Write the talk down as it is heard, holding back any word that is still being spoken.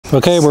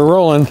Okay, we're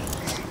rolling.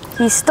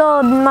 He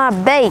stole my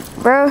bait,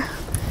 bro.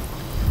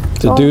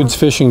 The dude's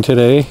fishing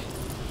today.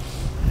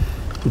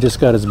 He just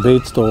got his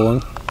bait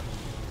stolen.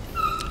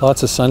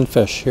 Lots of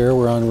sunfish here.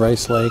 We're on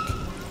Ricelake.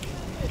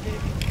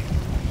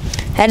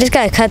 I just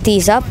gotta cut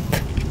these up.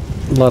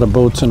 A lot of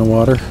boats in the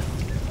water.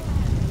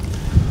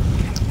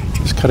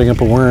 He's cutting up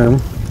a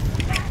worm.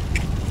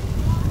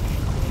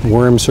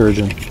 Worm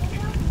surgeon.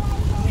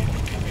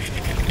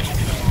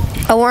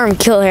 A worm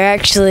killer,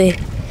 actually.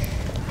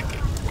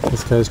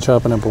 This guy's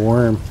chopping up a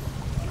worm.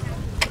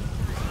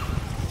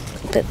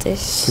 Look at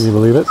this. Can you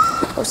believe it?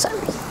 Oh, sorry.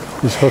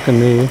 He's hooking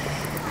me.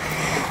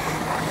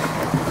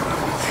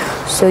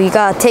 So you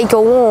gotta take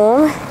a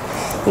worm.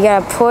 You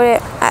gotta put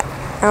it.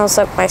 I almost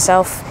suck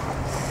myself.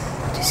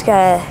 Just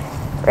gotta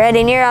right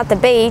in here at the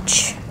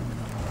beach.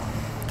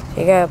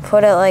 You gotta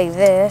put it like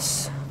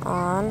this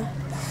on.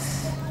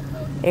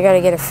 You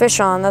gotta get a fish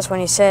on. That's when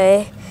you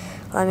say.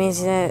 Well,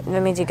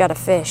 that means you got a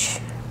fish.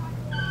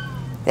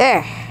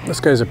 There. This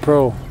guy's a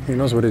pro. He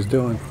knows what he's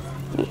doing.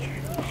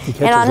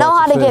 And I know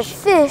how to get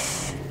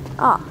fish.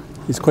 Oh.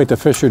 He's quite the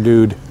fisher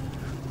dude.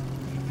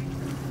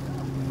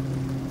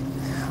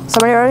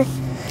 Somebody ready?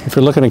 If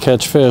you're looking to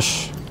catch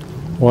fish,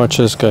 watch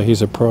this guy.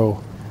 He's a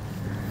pro.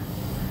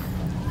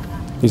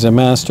 He's a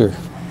master.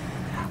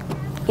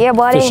 Yeah,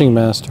 buddy. Fishing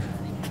master.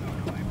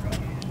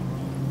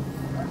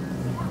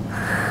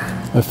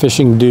 A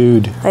fishing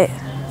dude. Wait.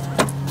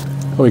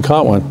 Oh, he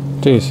caught one.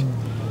 Jeez.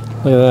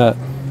 Look at that.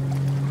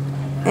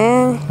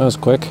 And That was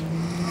quick.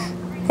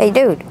 hey,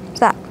 dude,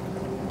 stop.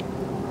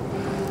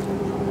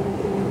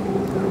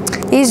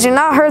 These do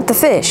not hurt the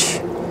fish.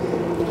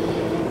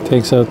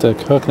 Takes out the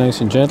hook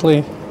nice and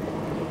gently.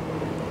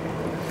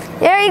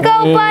 There you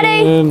go, buddy.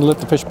 And let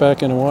the fish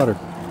back in the water.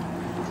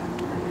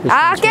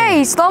 Okay,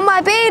 he stole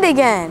my bait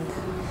again.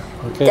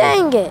 Okay.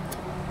 Dang it.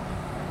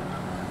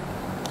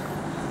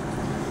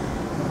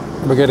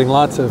 We're getting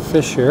lots of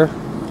fish here.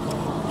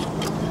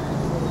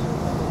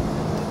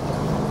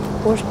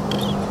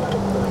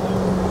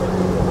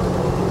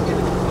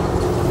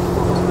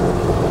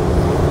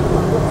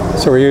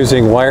 So we're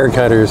using wire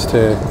cutters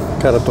to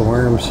cut up the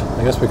worms.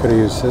 I guess we could have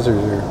used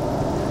scissors or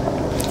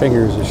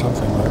fingers or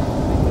something. But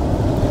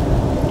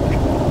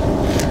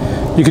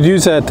you could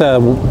use that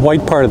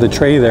white part of the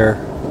tray there.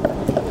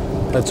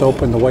 That's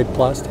open, the white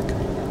plastic.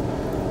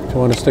 If you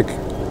want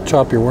to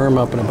chop your worm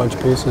up in a bunch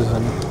of pieces.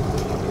 And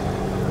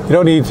you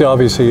don't need to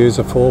obviously use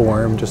a full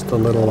worm, just a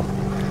little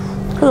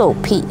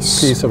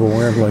piece of a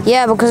worm. Like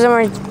yeah, because then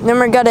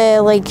we're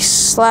gonna like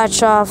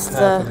slash off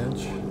half an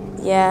inch.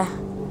 Yeah,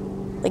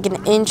 like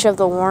an inch of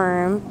the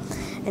worm,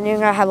 and you're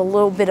gonna have a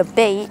little bit of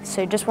bait.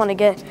 So you just want to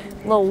get a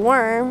little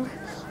worm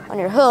on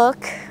your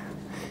hook,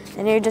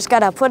 and you just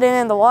gotta put it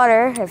in the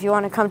water. If you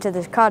want to come to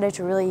this cottage,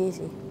 really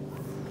easy.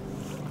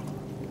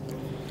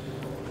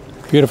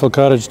 Beautiful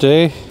cottage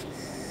day.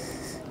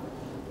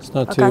 It's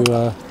not too.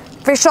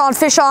 Fish on,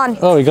 fish on.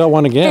 Oh, he got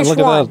one again. Fish Look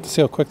at one. that.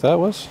 See how quick that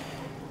was?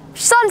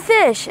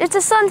 Sunfish. It's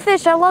a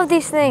sunfish. I love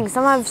these things.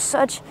 I'm have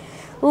such.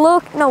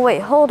 Look. No, wait.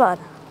 Hold on.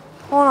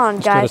 Hold on,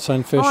 Just got a guys.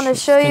 sunfish. I want to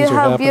show you Things are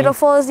how happening.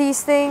 beautiful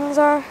these things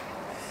are.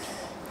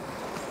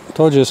 I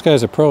told you this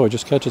guy's a pro. He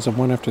just catches them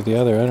one after the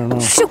other. I don't know.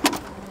 Shoot.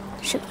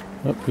 Shoot.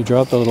 Oh, he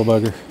dropped the little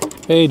bugger.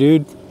 Hey,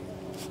 dude.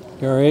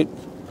 You all right?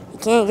 You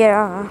can't get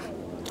out.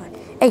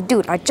 Hey,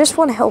 dude. I just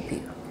want to help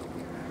you.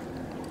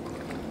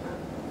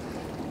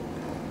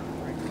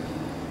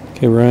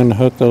 Okay, we're on the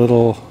hook the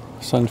little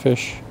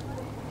sunfish.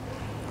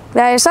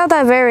 Yeah, it's not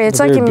that very. It's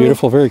They're like very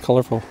beautiful, very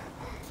colorful.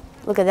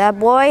 Look at that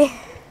boy.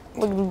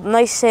 Look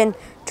nice and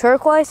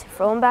turquoise.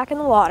 Throw him back in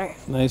the water.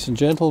 Nice and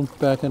gentle,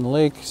 back in the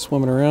lake,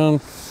 swimming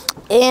around.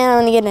 And I'm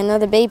gonna get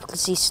another bait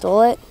because he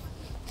stole it.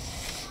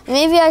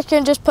 Maybe I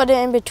can just put it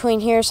in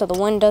between here so the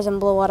wind doesn't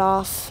blow it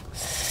off.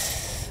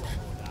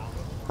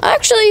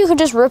 Actually, you could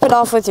just rip it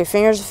off with your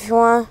fingers if you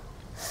want.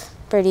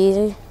 Pretty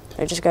easy.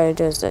 I just gotta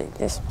do is like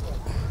this.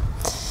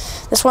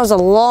 This one's a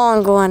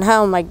long one.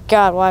 Oh my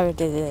God, why would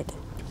I do that?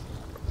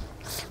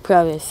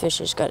 Probably the fish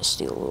just gotta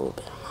steal a little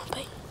bit of my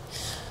bait.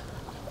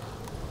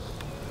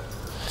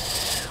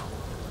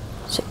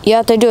 So you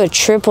have to do a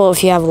triple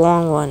if you have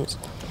long ones.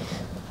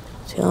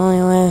 It's the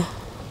only way.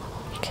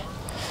 Okay.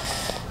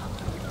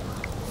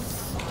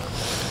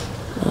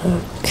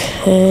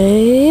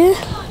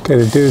 Okay,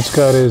 the dude's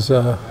got his,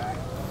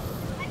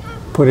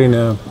 putting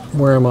a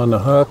worm on the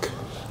hook.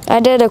 I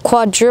did a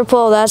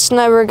quadruple. That's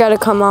never gonna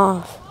come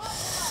off.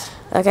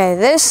 Okay,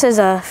 this is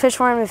a fish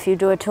worm. If you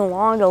do it too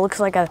long, it looks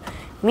like a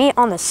meat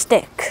on the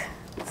stick.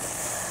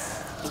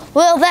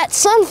 Well, that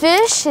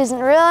sunfish isn't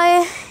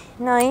really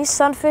nice.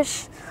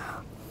 Sunfish.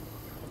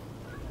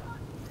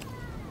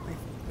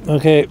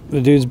 Okay,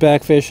 the dude's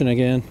back fishing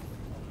again.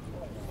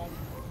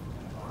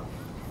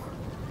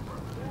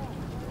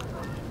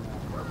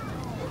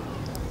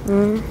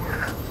 A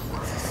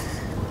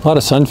lot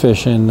of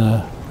sunfish in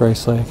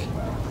Ricelake.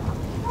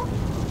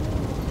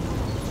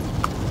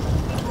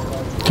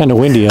 Kind of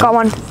windy. Got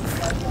one.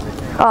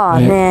 Oh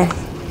Yeah. man,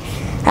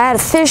 I had a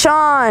fish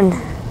on.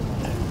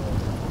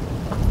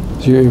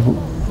 Is your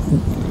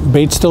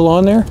bait still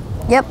on there?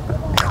 Yep.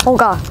 Oh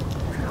God.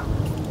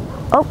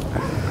 Oh,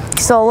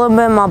 saw a little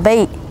bit of my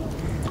bait.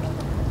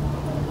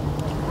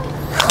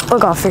 Oh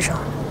God, fish on.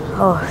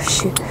 Oh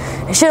shoot.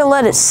 I should have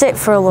let it sit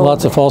for a little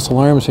Lots of false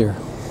alarms here.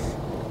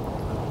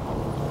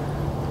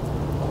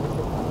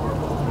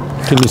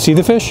 Can you see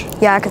the fish?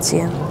 Yeah, I could see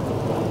him.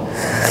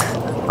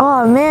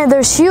 Oh man,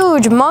 there's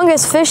huge,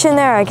 humongous fish in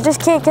there. I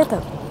just can't get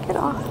them. Get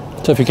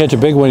off. So if you catch a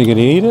big one, you can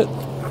eat it?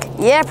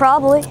 Yeah,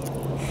 probably.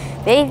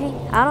 Maybe.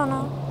 I don't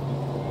know.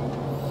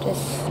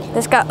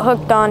 This got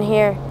hooked on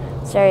here.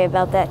 Sorry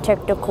about that,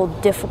 technical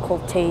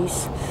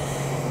difficulties.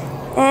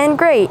 And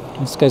great.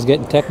 This guy's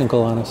getting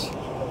technical on us.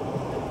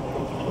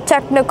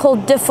 Technical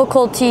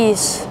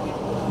difficulties.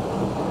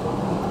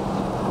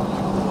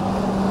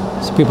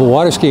 Some people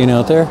water skiing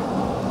out there.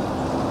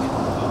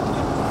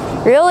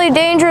 Really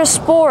dangerous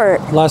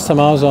sport. Last time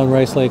I was on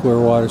Ricelake, we were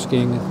water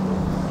skiing.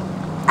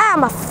 Ah,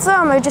 my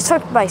thumb, I just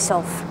hooked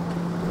myself.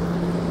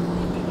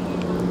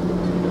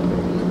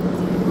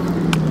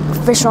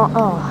 Fish on,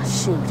 oh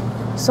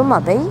shoot. Stole my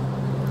bait?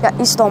 Yeah,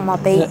 you stole my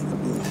bait.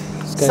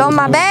 Stole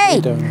my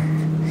bait!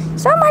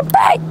 Stole my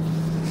bait!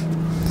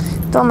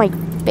 Stole my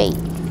bait.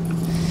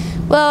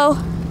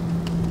 Well,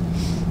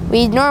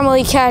 we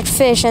normally catch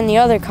fish in the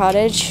other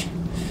cottage.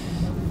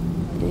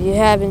 If you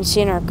haven't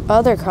seen our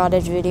other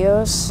cottage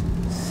videos.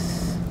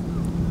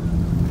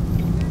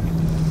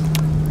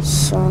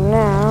 So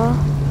now,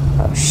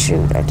 oh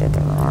shoot, I did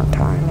the wrong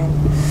timing.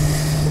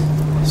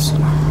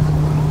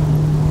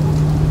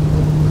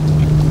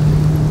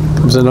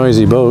 Comes a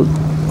noisy boat.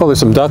 Oh, there's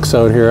some ducks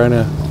out here. I'm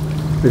gonna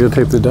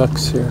videotape the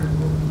ducks here.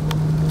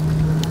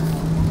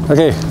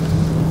 Okay.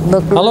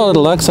 Hello,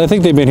 little ducks. I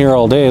think they've been here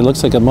all day. It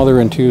looks like a mother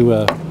and two.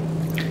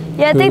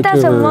 Yeah, I think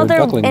that's a mother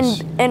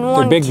ducklings. and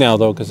one. They're big now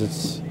though,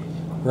 because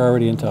we're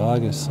already into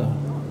August. So,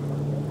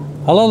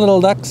 hello,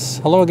 little ducks.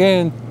 Hello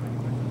again.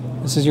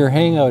 This is your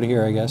hangout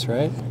here, I guess,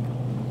 right?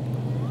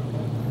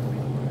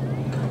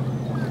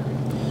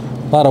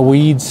 A lot of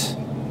weeds.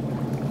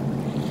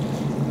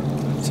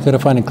 Just gotta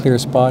find a clear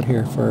spot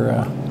here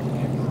for.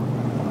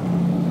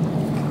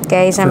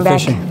 Guys, I'm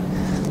back. Fishing.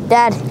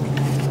 Dad,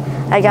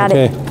 I got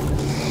it.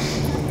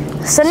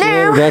 So See you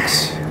now, later,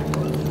 ducks.